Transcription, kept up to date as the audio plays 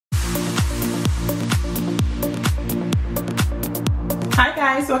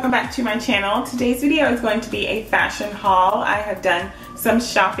guys, welcome back to my channel. Today's video is going to be a fashion haul. I have done some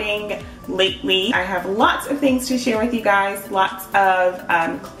shopping lately. I have lots of things to share with you guys, lots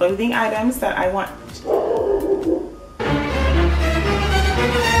of clothing items that I want.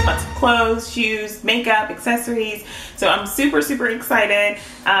 Lots of clothes, shoes, makeup, accessories. So I'm super excited.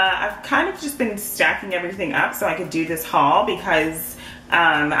 I've kind of just been stacking everything up so I could do this haul because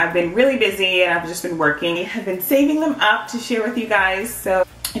I've been really busy and I've just been working. I have been saving them up to share with you guys. So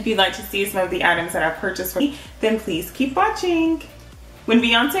if you'd like to see some of the items that I've purchased for me, then please keep watching. When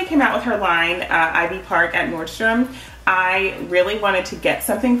Beyonce came out with her line, Ivy Park at Nordstrom, I really wanted to get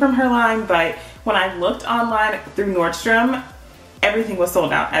something from her line, but when I looked online through Nordstrom, everything was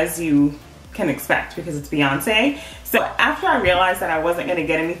sold out, as you can expect because it's Beyonce. So after I realized that I wasn't gonna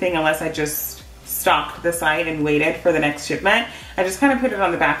get anything unless I just stocked the site and waited for the next shipment, I just kind of put it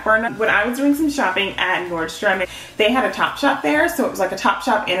on the back burner. When I was doing some shopping at Nordstrom, they had a Topshop there, so it was like a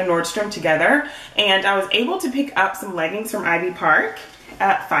Topshop and a Nordstrom together, and I was able to pick up some leggings from Ivy Park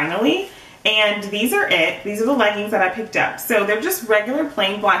finally, and these are it. These are the leggings that I picked up. So they're just regular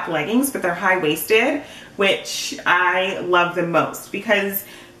plain black leggings, but they're high-waisted, which I love the most because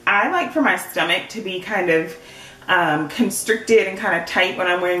I like for my stomach to be kind of constricted and kind of tight when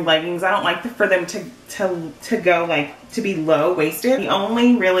I'm wearing leggings. I don't like for them to go like to be low waisted. The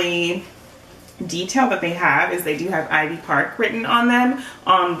only really detail that they have is they do have Ivy Park written on them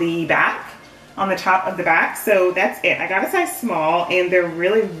on the back, on the top of the back. So that's it. I got a size small and they're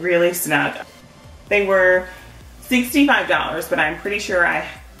really snug. They were $65, but I'm pretty sure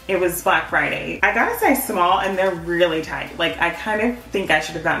it was Black Friday. I got a size small and they're really tight. Like I kind of think I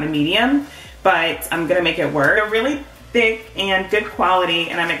should have gotten a medium, but I'm gonna make it work. They're really thick and good quality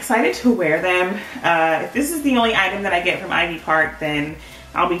and I'm excited to wear them. If this is the only item that I get from Ivy Park, then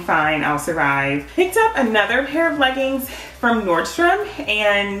I'll be fine, I'll survive. Picked up another pair of leggings from Nordstrom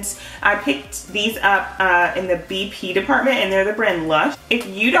and I picked these up in the BP department and they're the brand LUSH. If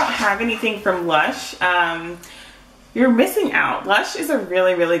you don't have anything from LUSH, you're missing out. LUSH is a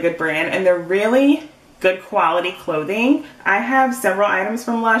really good brand and they're really good quality clothing. I have several items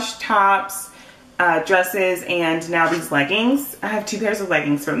from LUSH, tops, dresses, and now these leggings. I have 2 pairs of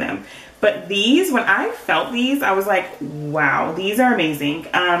leggings from them. But these, when I felt these, I was like, wow, these are amazing.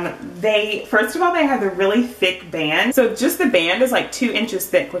 First of all, they have the really thick band. So just the band is like 2 inches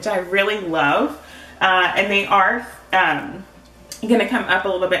thick, which I really love. And they are gonna come up a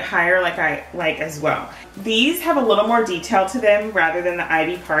little bit higher like I like as well. These have a little more detail to them rather than the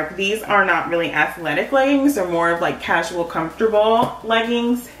Ivy Park. These are not really athletic leggings, they're more of like casual, comfortable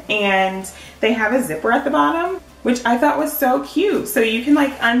leggings, and they have a zipper at the bottom, which I thought was so cute. So you can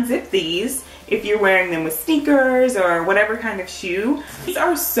like unzip these if you're wearing them with sneakers or whatever kind of shoe. These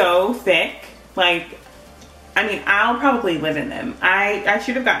are so thick, like, I mean, I'll probably live in them. I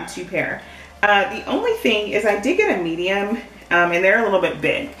should have gotten 2 pair. The only thing is I did get a medium, and they're a little bit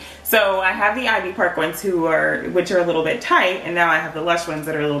big. So I have the Ivy Park ones which are a little bit tight, and now I have the LUSH ones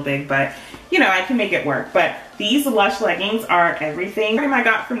that are a little big, but you know, I can make it work. But these LUSH leggings are everything. The item I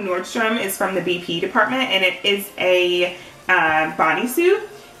got from Nordstrom is from the BP department, and it is a bodysuit,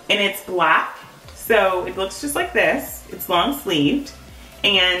 and it's black. So it looks just like this. It's long sleeved,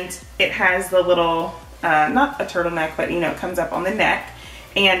 and it has the little, not a turtleneck, but you know, it comes up on the neck.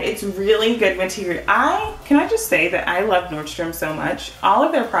 And it's really good material. Can I just say that I love Nordstrom so much. All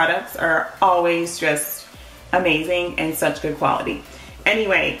of their products are always just amazing and such good quality.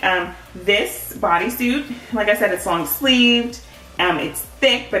 Anyway, this bodysuit, like I said, it's long sleeved. It's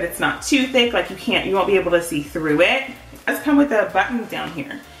thick, but it's not too thick. Like you won't be able to see through it. It does come with a button down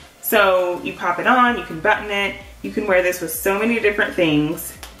here. So you pop it on, you can button it. You can wear this with so many different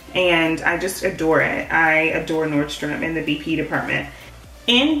things. And I just adore it. I adore Nordstrom in the BP department.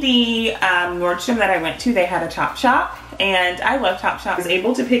 In the Nordstrom that I went to, they had a Topshop, and I love Topshop. I was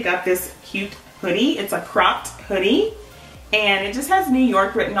able to pick up this cute hoodie. It's a cropped hoodie, and it just has New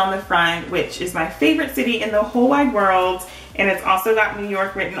York written on the front, which is my favorite city in the whole wide world, and it's also got New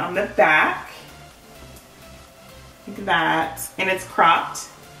York written on the back. Look at that. And it's cropped.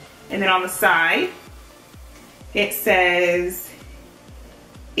 And then on the side, it says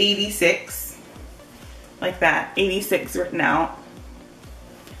 86, like that, 86 written out.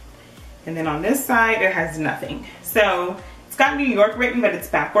 And then on this side, it has nothing. So it's got New York written, but it's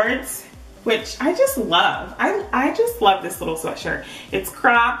backwards, which I just love. I just love this little sweatshirt. It's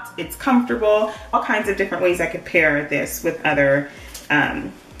cropped, it's comfortable, all kinds of different ways I could pair this with other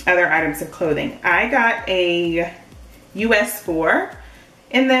items of clothing. I got a US 4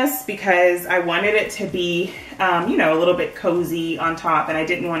 in this because I wanted it to be, you know, a little bit cozy on top, and I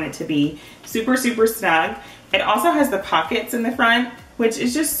didn't want it to be super snug. It also has the pockets in the front, which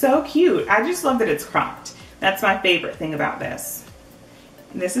is just so cute. I just love that it's cropped. That's my favorite thing about this.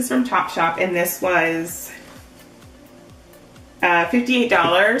 This is from Topshop, and this was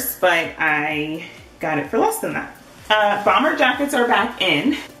 $58, but I got it for less than that. Bomber jackets are back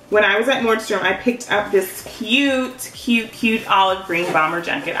in. When I was at Nordstrom, I picked up this cute olive green bomber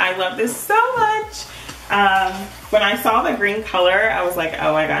jacket. I love this so much. When I saw the green color, I was like,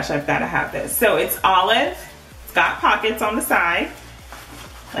 oh my gosh, I've got to have this. So it's olive. It's got pockets on the side,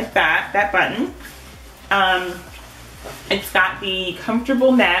 like that button. It's got the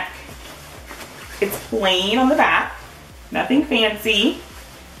comfortable neck. It's plain on the back, nothing fancy,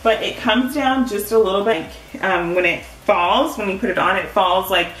 but it comes down just a little bit. When it falls, when you put it on, it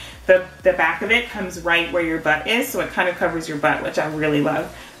falls like the back of it comes right where your butt is, so it kind of covers your butt, which I really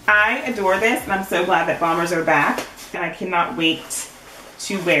love. I adore this, and I'm so glad that bombers are back, and I cannot wait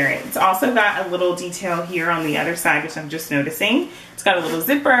to wear it. It's also got a little detail here on the other side, which I'm just noticing. It's got a little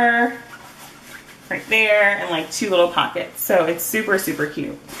zipper right there and like 2 little pockets, so it's super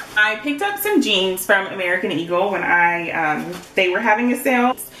cute. I picked up some jeans from American Eagle when they were having a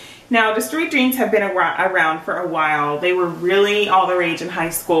sale. Now, destroyed jeans have been around for a while. They were really all the rage in high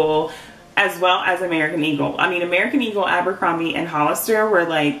school, as well as American Eagle. I mean, American Eagle, Abercrombie, and Hollister were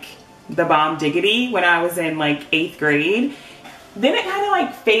like the bomb diggity when I was in like 8th grade. Then it kind of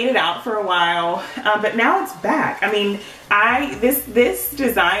like faded out for a while, but now it's back. I mean, this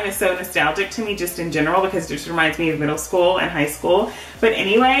design is so nostalgic to me just in general, because it just reminds me of middle school and high school. But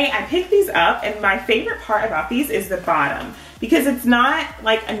anyway, I picked these up, and my favorite part about these is the bottom, because it's not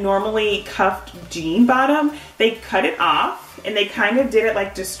like a normally cuffed jean bottom. They cut it off, and they kind of did it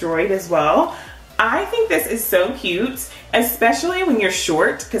like destroyed as well. I think this is so cute, especially when you're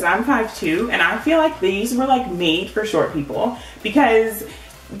short, because I'm 5'2", and I feel like these were like made for short people, because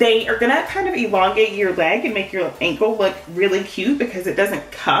they are gonna kind of elongate your leg and make your ankle look really cute, because it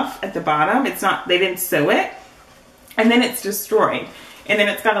doesn't cuff at the bottom. It's not, they didn't sew it, and then it's destroyed. And then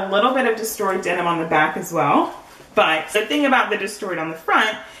it's got a little bit of destroyed denim on the back as well. But the thing about the destroyed on the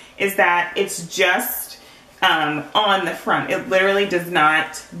front is that it's just on the front. It literally does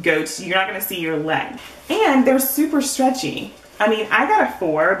not go to, you're not gonna see your leg. And they're super stretchy. I mean, I got a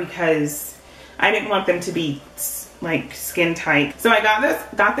 4 because I didn't want them to be like skin tight. So I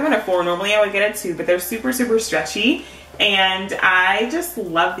got them in a 4. Normally I would get a 2, but they're super stretchy. And I just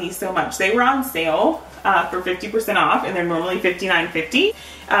love these so much. They were on sale for 50% off, and they're normally $59.50.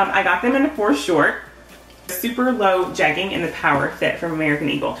 I got them in a 4 short. Super low jegging in the power fit from American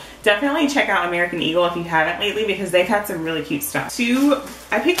Eagle. Definitely check out American Eagle if you haven't lately, because they've had some really cute stuff.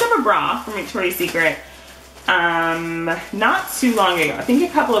 I picked up a bra from Victoria's Secret not too long ago. I think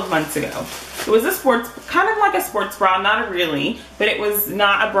a couple of months ago. It was a kind of like a sports bra, not a really, but it was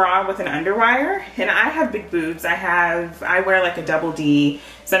not a bra with an underwire. And I have big boobs. I wear like a double D,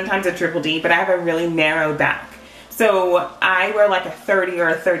 sometimes a triple D, but I have a really narrow back. So I wear like a 30 or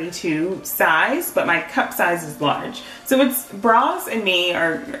a 32 size, but my cup size is large. So it's bras and me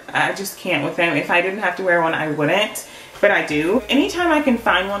I just can't with them. If I didn't have to wear one, I wouldn't, but I do. Anytime I can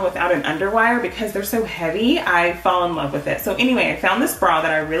find one without an underwire, because they're so heavy, I fall in love with it. So anyway, I found this bra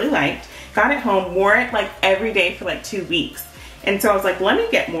that I really liked, got it home, wore it like every day for like 2 weeks. And so I was like, let me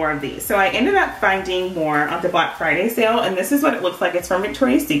get more of these. So I ended up finding more on the Black Friday sale, and this is what it looks like. It's from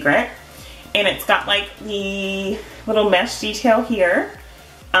Victoria's Secret. And it's got like the little mesh detail here.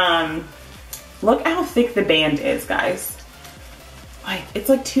 Look how thick the band is, guys. Like, it's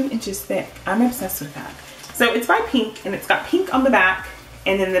like 2 inches thick. I'm obsessed with that. So it's by Pink, and it's got pink on the back,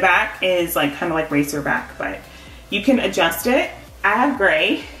 and then the back is like kind of like racer back, but you can adjust it. I have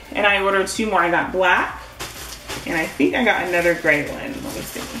gray, and I ordered 2 more. I got black, and I think I got another gray one. Let me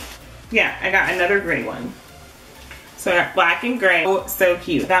see. Yeah, I got another gray one. So I got black and gray. Oh, so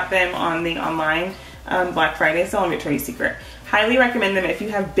cute. Got them on the online Black Friday sale on Victoria's Secret. Highly recommend them if you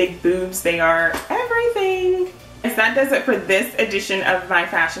have big boobs. They are everything. Yes, that does it for this edition of my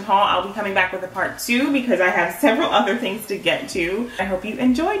fashion haul. I'll be coming back with a part 2 because I have several other things to get to. I hope you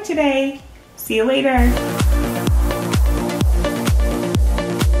enjoyed today. See you later.